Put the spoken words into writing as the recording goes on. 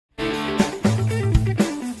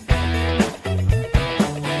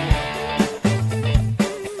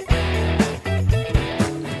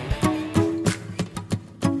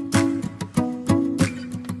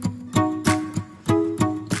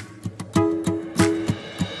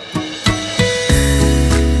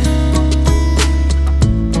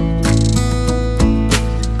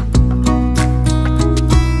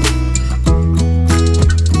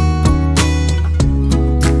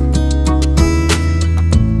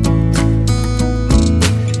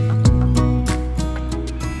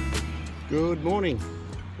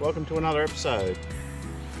welcome to another episode.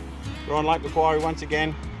 We're on Lake Macquarie once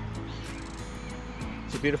again.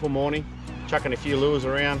 It's a beautiful morning, chucking a few lures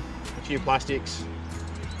around, a few plastics.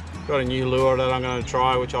 Got a new lure that I'm going to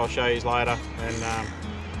try, which I'll show you later, and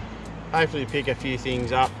hopefully pick a few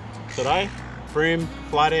things up today. Bream,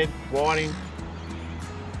 flathead, whiting,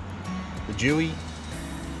 the dewy.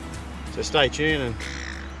 So stay tuned and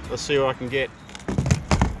let's see what I can get.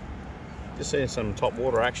 Just seeing some top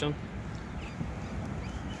water action.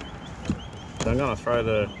 So I'm going to throw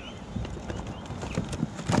the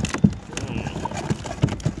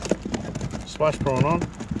splash prawn on.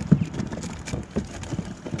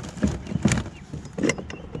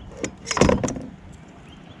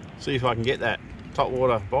 See if I can get that top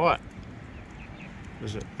water bite.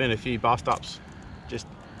 There's been a few bust ups just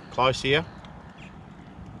close here.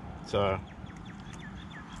 So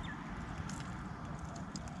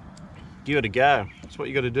give it a go. That's what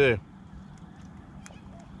you got to do.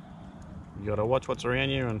 You got to watch what's around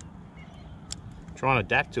you and try and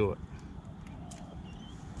adapt to it.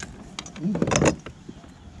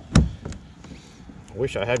 I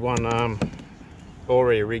wish I had one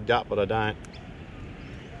already rigged up, but I don't.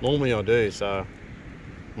 Normally I do, so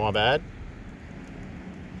my bad.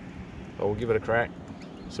 But we'll give it a crack,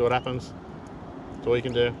 see what happens. That's all you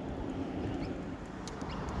can do.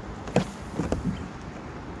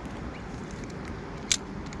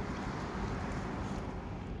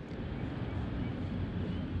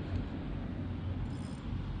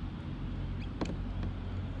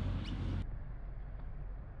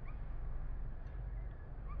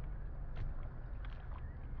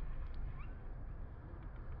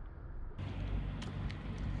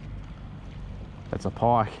 That's a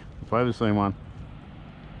pike, if I've ever seen one.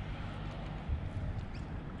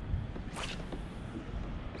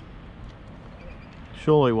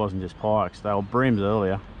 Surely it wasn't just pikes, they were breams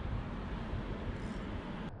earlier.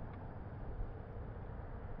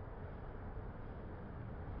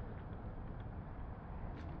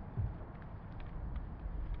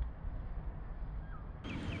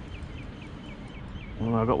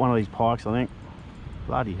 Well, I got one of these pikes, I think.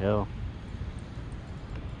 Bloody hell.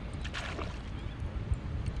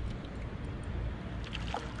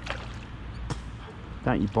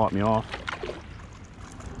 Don't you bite me off.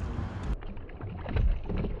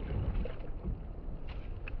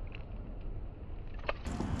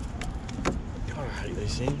 God, I hate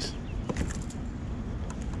these things.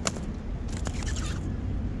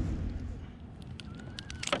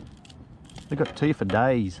 They've got teeth for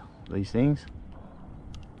days, these things.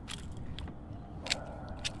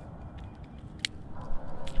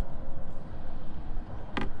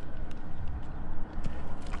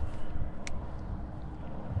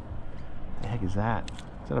 Is that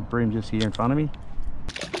a bream just here in front of me?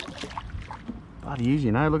 Bloody easy,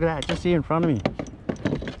 you know, look at that, just here in front of me.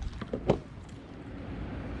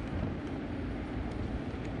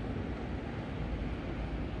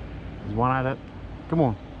 There's one at it. Come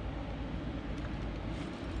on.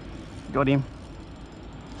 Got him.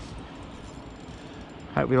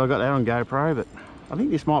 Hopefully I got that on GoPro, but I think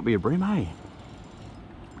this might be a bream, eh?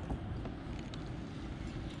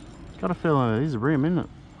 Got a feeling it is a bream, isn't it?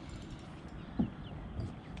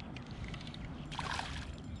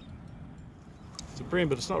 Bream,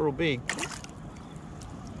 but it's not real big.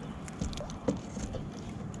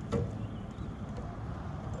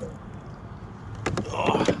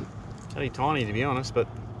 Oh, it's only tiny to be honest, but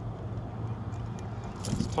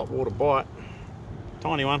it's a top water bite.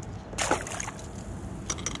 Tiny one.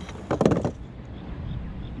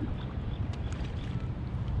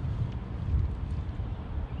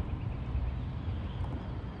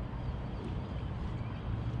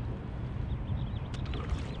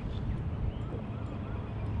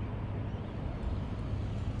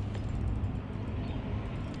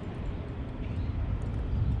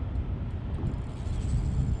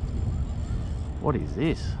 What is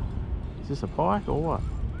this? Is this a pike or what?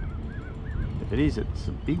 If it is, it's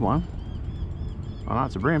a big one. Oh no,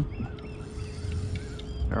 it's a bream.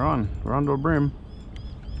 We're on to a bream.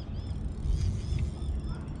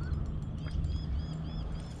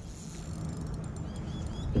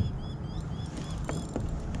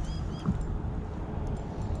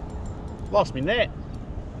 Lost me net.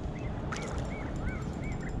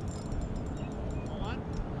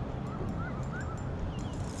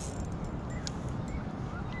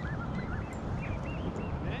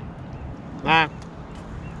 Nah.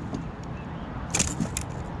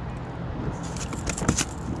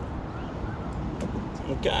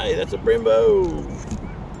 Okay, that's a brimbo.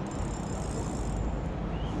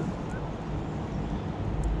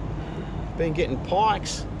 Been getting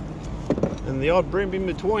pikes and the odd bream in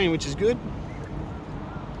between, which is good.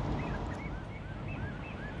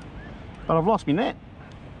 But I've lost my net.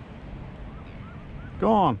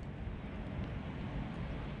 Gone.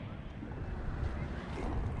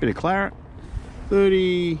 Bit of claret.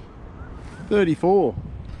 30, 34.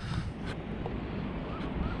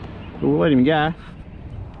 So we'll let him go.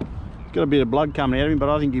 He's got a bit of blood coming out of him, but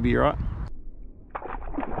I think he'll be right.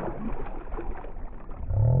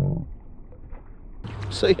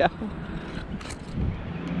 See ya.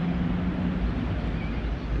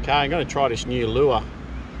 Okay, I'm going to try this new lure.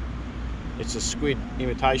 It's a squid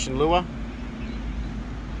imitation lure.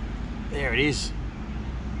 There it is.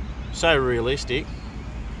 So realistic.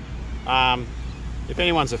 If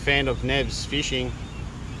anyone's a fan of Nev's fishing,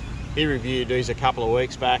 he reviewed these a couple of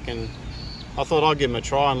weeks back, and I thought I'd give them a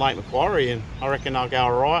try on Lake Macquarie, and I reckon they'll go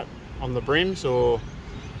alright on the brims or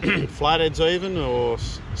flatheads even, or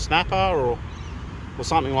snapper or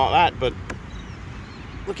something like that. But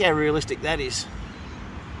look how realistic that is.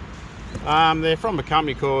 They're from a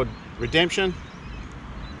company called Redemption.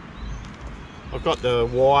 I've got the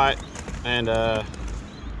white and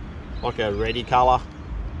like a reddy colour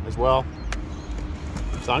as well.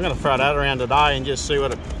 So I'm going to throw that around today and just see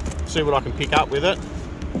what I can pick up with it.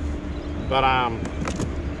 But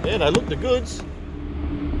yeah, they look the goods.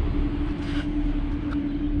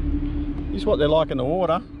 This is what they're like in the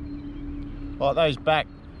water. Like those back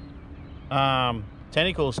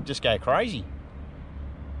tentacles just go crazy.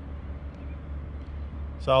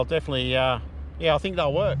 So I'll definitely, yeah, I think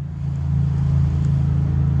they'll work.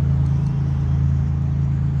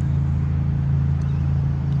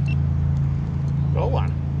 Got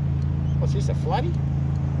one. What's this, a flatty?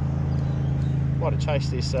 Might have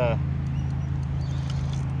chased this, might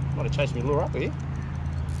have chased me lure up here.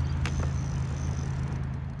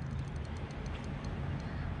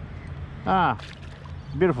 Ah,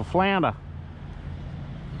 beautiful flounder.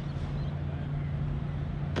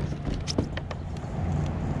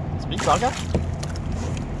 It's a big bugger.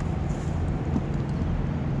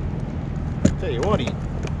 Tell you what, he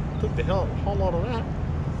took the whole lot of that.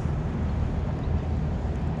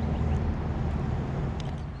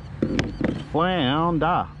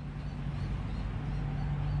 Flounder.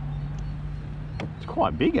 It's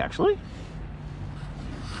quite big actually.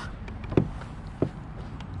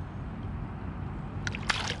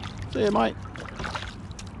 See ya, mate.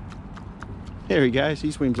 There he goes,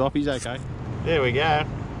 he swims off, he's okay. There we go.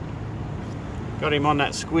 Got him on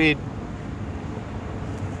that squid.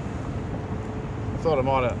 I thought it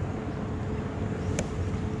might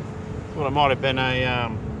have been a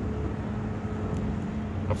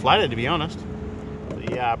flathead, to be honest.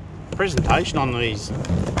 The presentation on these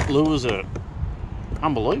lures are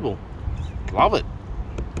unbelievable. Love it.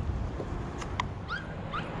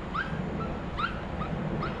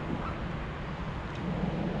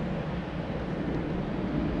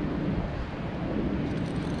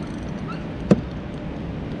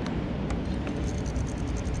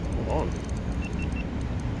 Come on.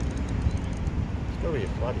 It's gotta be a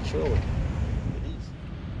flatty, surely.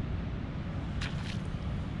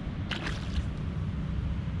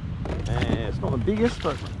 It's not the biggest,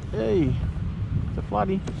 but hey, it's a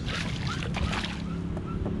flatty.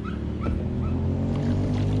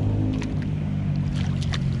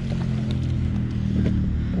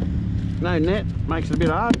 No net, makes it a bit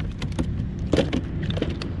hard.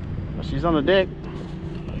 She's on the deck.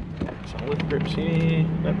 Some lip grips here.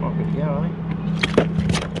 That might be the go, I think.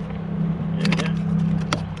 There we go.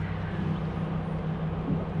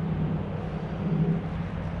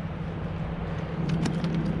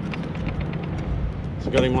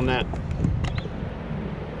 Got him on that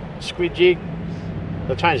squid jig.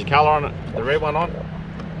 They've changed the colour on it, the red one on,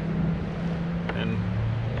 and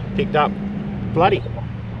picked up bloody.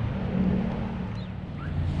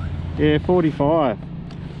 Yeah, 45.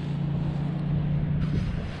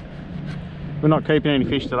 We're not keeping any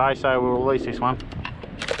fish today, so we'll release this one.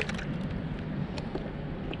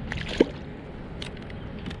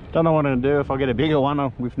 Don't know what I'm going to do if I get a bigger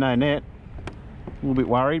one with no net. A little bit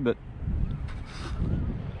worried, but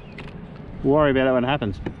we'll worry about it when it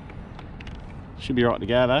happens. Should be right to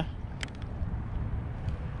go though.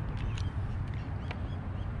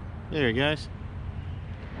 There he goes.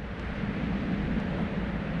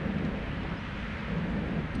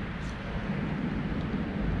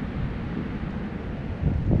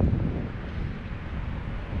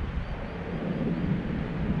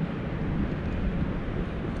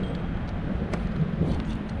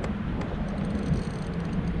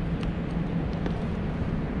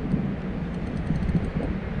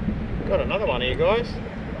 Got another one here, guys.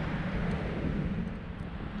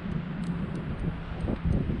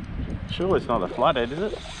 Surely it's not a flathead, is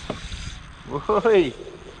it? Whee!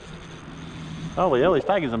 Holy hell, he's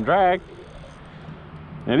taking some drag.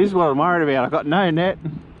 Now this is what I'm worried about. I've got no net.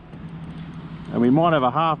 And we might have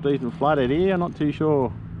a half decent flathead here, not too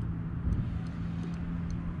sure.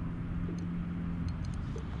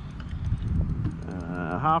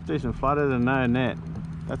 Half decent flathead and no net.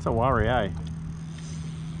 That's a worry, eh?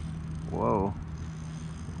 Whoa.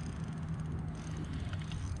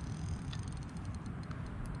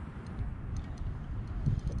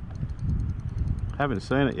 Haven't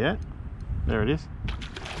seen it yet. There it is.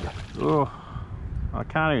 Oh, I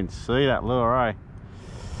can't even see that lure, eh?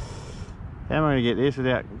 How am I going to get this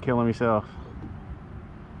without killing myself?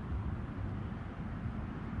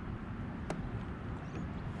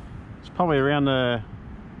 It's probably around the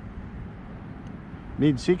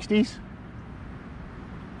mid-60s.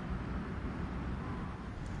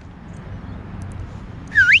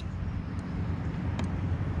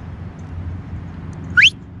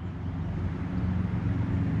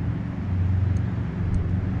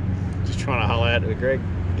 Just trying to hull out to Greg,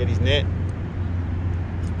 get his net.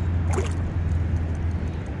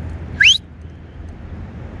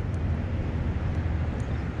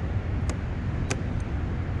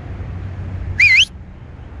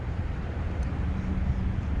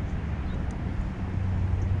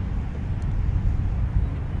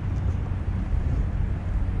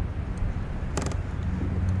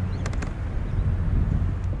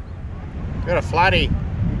 Got a flatty.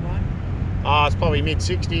 Oh, it's probably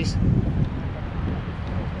mid-60s.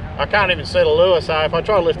 I can't even see the lure, so if I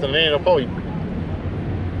try lifting it in, it'll probably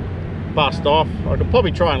bust off. I could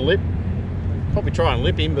probably try and lip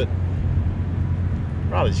him, but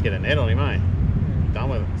I'd rather just get a net on him, eh? Done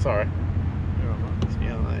with it. Sorry. It's me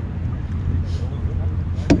on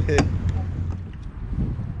there.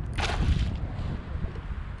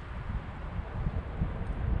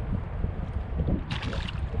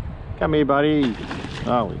 Come here, buddy.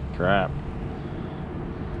 Holy crap.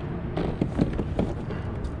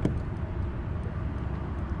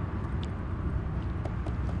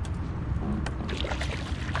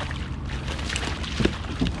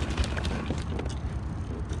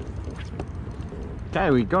 Okay,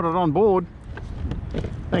 we got it on board.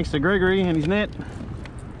 Thanks to Gregory and his net.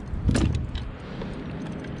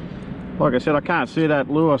 Like I said, I can't see that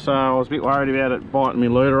lure, so I was a bit worried about it biting me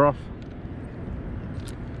leader off.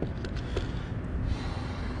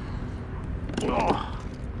 Oh.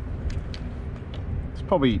 It's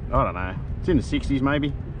probably, I don't know, it's in the 60s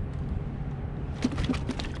maybe.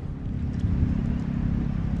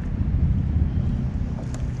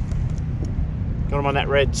 Got him on that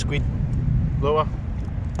red squid lure.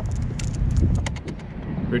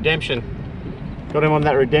 Redemption. Got him on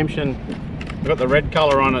that Redemption. I've got the red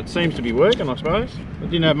colour on it. Seems to be working, I suppose. I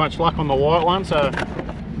didn't have much luck on the white one, so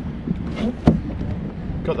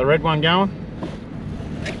got the red one going.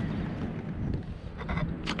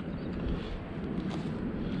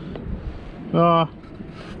 Oh,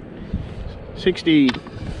 61.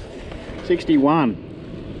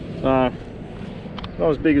 So not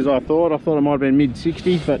as big as I thought. I thought it might have been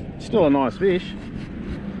mid-60s, but still a nice fish.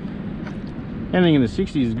 Anything in the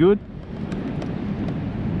 60s is good.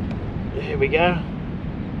 There we go.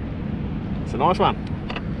 It's a nice one.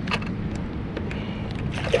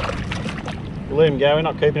 We'll let him go. We're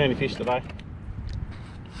not keeping any fish today.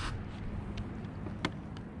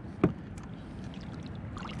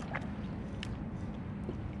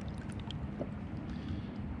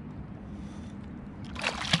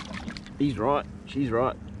 He's right, she's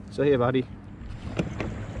right. See ya, buddy.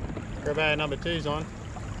 Grabo number 2's on.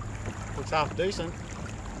 Looks half decent.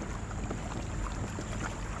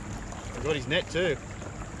 I've got his net too.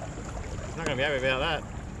 He's not going to be happy about that.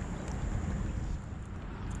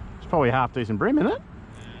 It's probably a half decent bream, isn't it?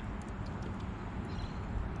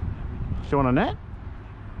 Yeah. Still on a net?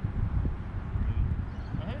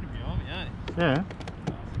 I heard him behind me, eh? Yeah.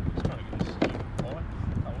 He's trying to get this bite.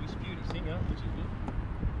 Oh, he spewed his finger, which is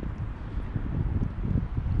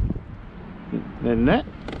good. Net and net?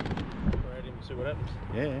 Throw it in and see what happens.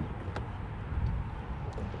 Yeah.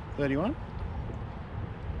 31?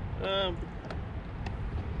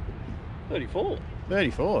 34.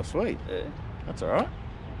 34, sweet. Yeah. That's alright.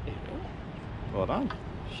 Yeah. Well done.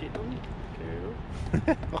 Shit on you. Carry it on.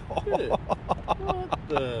 Look at it. What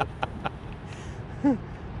the?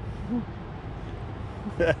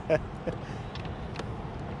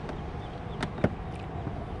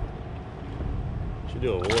 Should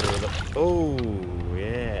do a water with it. Oh,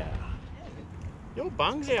 yeah. Your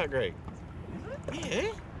bung's out, Greg. Is it?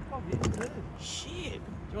 Yeah. Probably is too. Shit.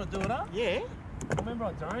 Do you want to do it up? Yeah. I remember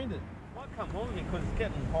I drained it. Might come on me because it's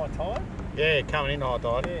getting high tide. Yeah, coming in high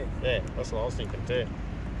tide. Yeah. Yeah, that's what I was thinking too.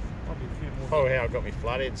 Might be a few more. Probably how I got my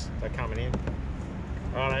flatheads. They're coming in.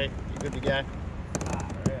 Righto, you good to go? Ah,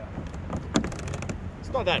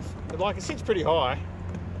 It's not that, like it sits pretty high,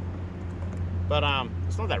 but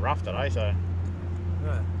it's not that rough today, so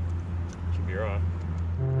Right. should be right.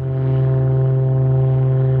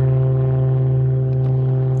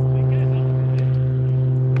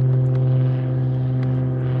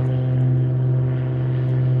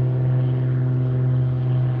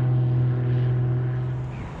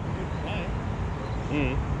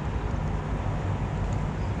 Mm.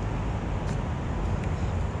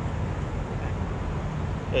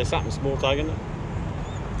 There's something small tugging it.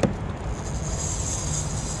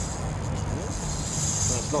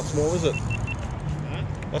 That's not small, is it? Huh?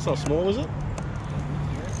 That's not small, is it?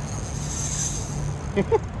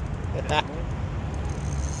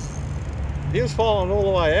 He was falling all the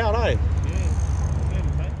way out, eh? Yeah.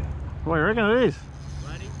 What do you reckon it is?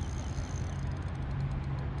 Ready?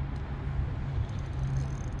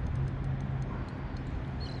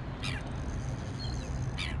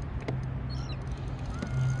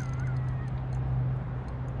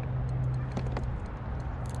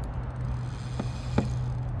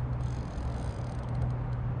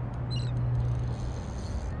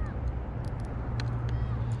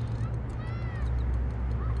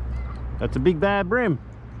 That's a big bad bream.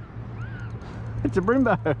 It's a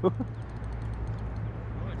brimbo. Nice.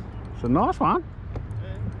 It's a nice one.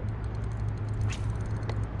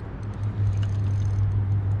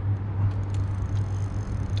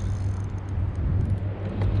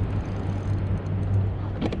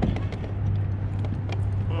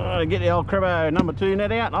 Oh, get the old crabbo number 2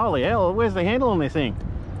 net out. Holy hell, where's the handle on this thing?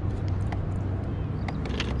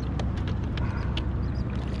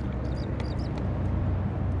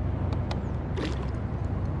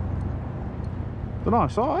 It's a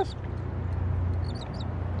nice size.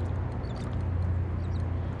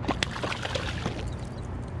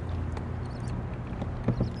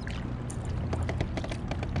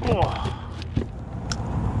 Oh.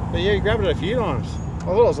 But yeah, you grabbed it a few times. I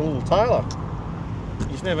thought it was a little tailor. You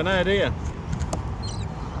just never know, do you?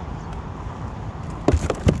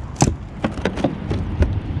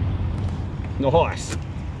 Nice.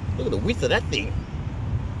 Look at the width of that thing.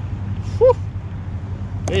 Whew.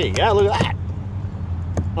 There you go, look at that.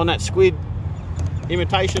 On that squid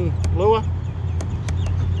imitation lure.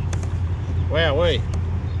 Wowee.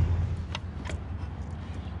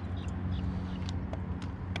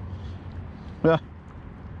 Yeah.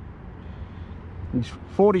 He's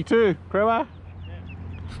 42, Crabbo.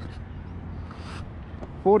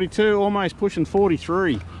 42, almost pushing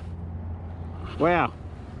 43. Wow.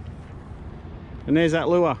 And there's that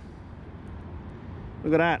lure.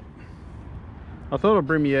 Look at that. I thought it'd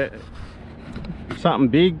bring me something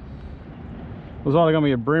big. It was either going to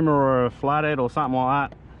be a brimmer or a flathead or something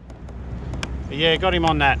like that. But yeah, got him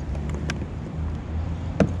on that.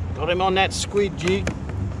 Got him on that squid jig.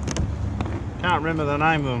 Can't remember the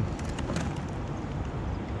name of him.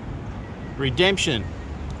 Redemption.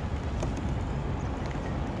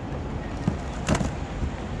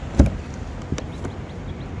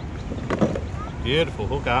 Beautiful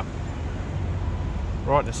hook up.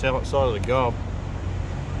 Right in the side of the gob.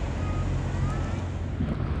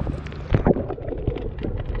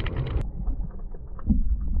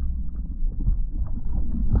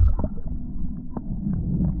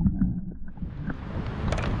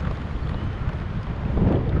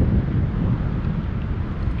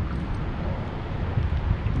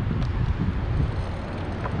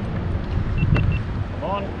 Come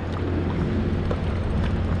on.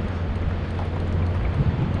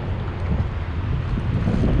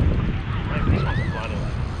 This one's a flathead.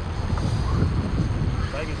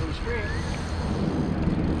 Take it to the string.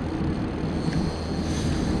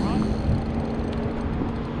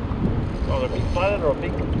 Oh, a big flathead or a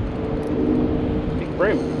big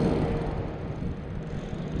bream?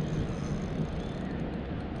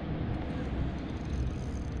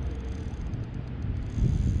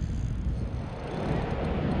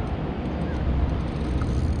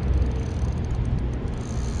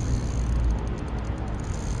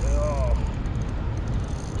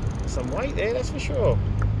 Some weight there, that's for sure.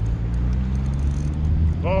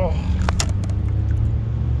 Oh.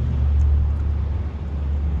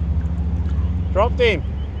 Dropped him.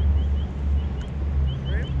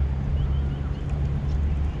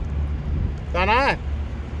 Don't know.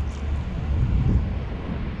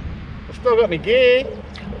 I've still got my gear.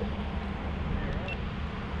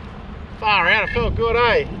 Far out, it felt good,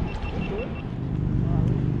 eh?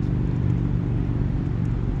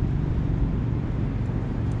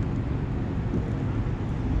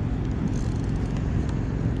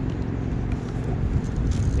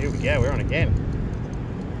 Here we go, we're on again.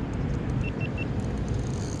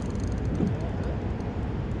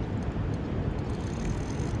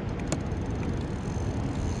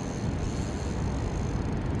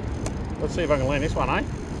 Let's see if I can land this one, eh?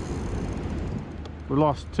 We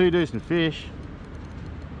lost 2 decent fish.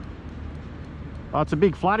 Oh, it's a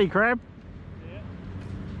big flatty crab. Yeah.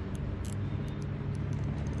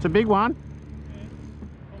 It's a big one. Yeah.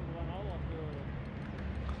 Probably the one I like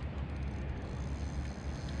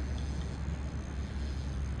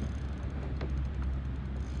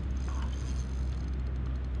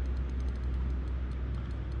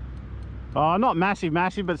to. Oh, not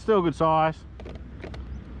massive, but still good size.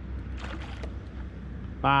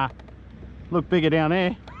 Ah, look bigger down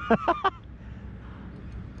there.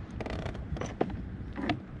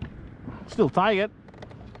 Still take it.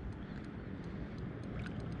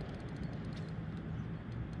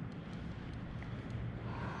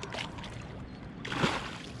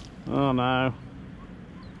 Oh no.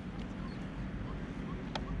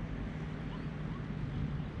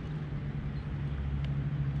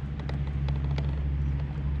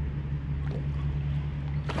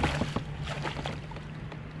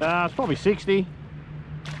 It's probably 60.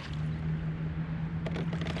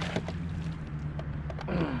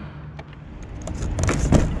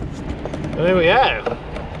 There we go.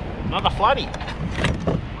 Another floody.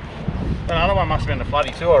 Another one must have been a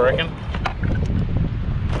floody too, I reckon.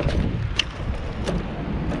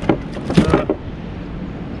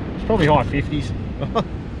 It's probably high 50s.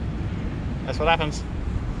 That's what happens.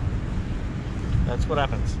 That's what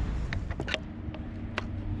happens.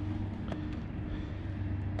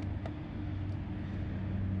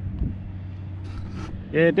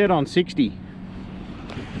 Yeah, dead on 60.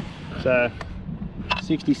 So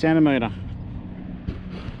 60 centimetre.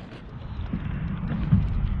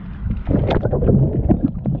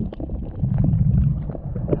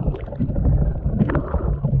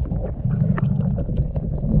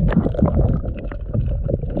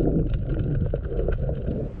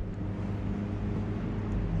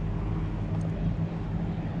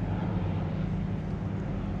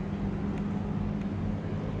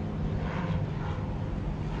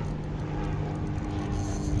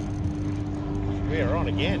 We are on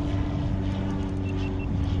again.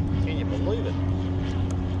 Can you believe it?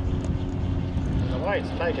 And the way it's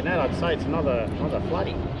taken out, I'd say it's another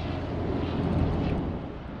floody.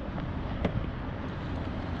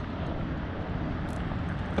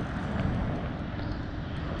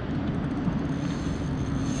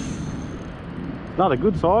 Another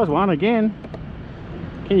good size one again.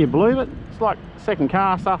 Can you believe it? It's like second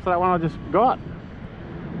cast after that one I just got.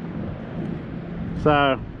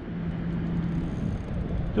 So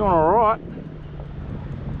doing all right.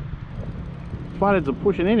 Flatheads are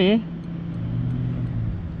pushing in here.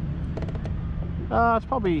 It's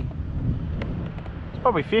probably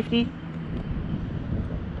 50.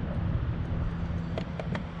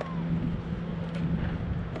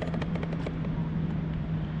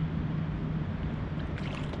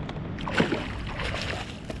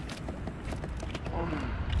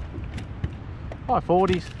 High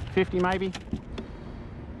 40s, 50 maybe.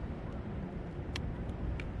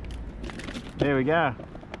 There we go.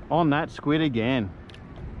 On that squid again.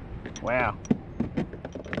 Wow.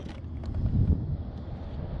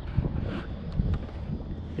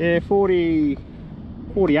 Yeah, 48.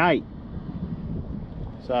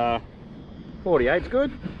 So 48's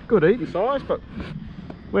good. Good eating size, but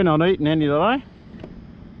we're not eating any today.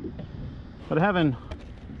 But having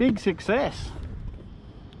big success.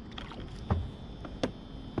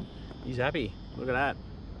 He's happy. Look at that.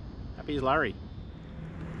 Happy as Larry.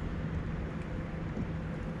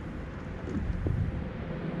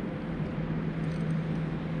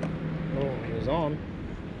 Oh, he was on.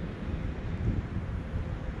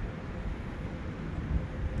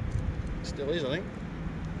 Still is, I think.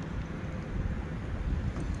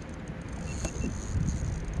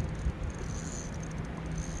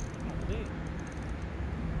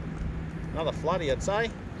 Another floody, I'd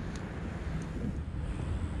say.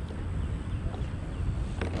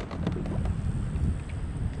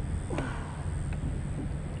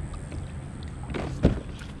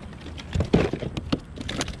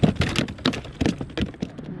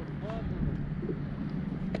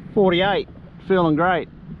 .48, feeling great.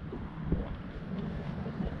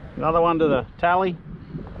 Another one to the tally.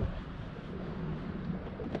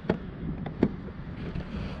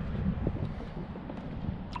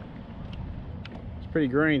 It's pretty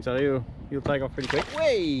green, so he'll take off pretty quick.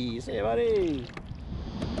 Way, see you, buddy.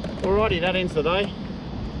 Alrighty, that ends the day.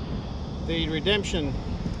 The redemption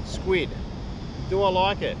squid. Do I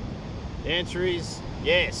like it? The answer is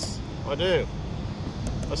yes, I do.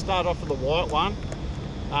 I started off with the white one.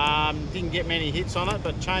 Didn't get many hits on it,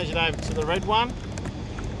 but changed it over to the red one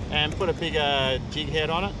and put a bigger jig head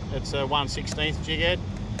on it. It's a 1/16 jig head.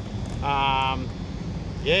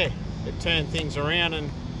 Yeah, it turned things around and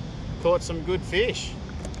caught some good fish.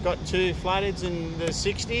 Got 2 flatheads in the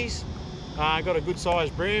 60s. Got a good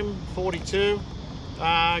sized bream, 42.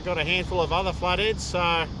 Got a handful of other flatheads.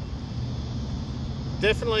 So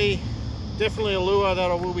definitely a lure that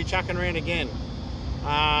I will be chucking around again.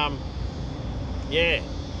 Yeah,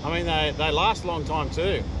 I mean they last a long time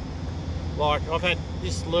too. Like I've had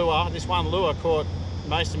this one lure caught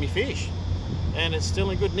most of my fish, and it's still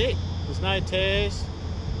in good nick. There's no tears,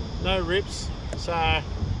 no rips, so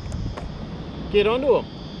get onto them.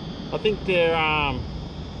 I think they're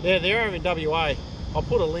over in WA. I'll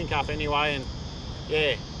put a link up anyway, and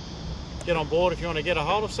yeah, get on board if you want to get a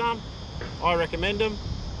hold of some. I recommend them.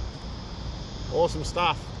 Awesome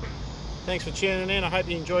stuff. Thanks for tuning in. I hope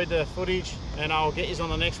you enjoyed the footage, and I'll get you on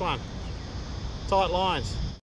the next one. Tight lines.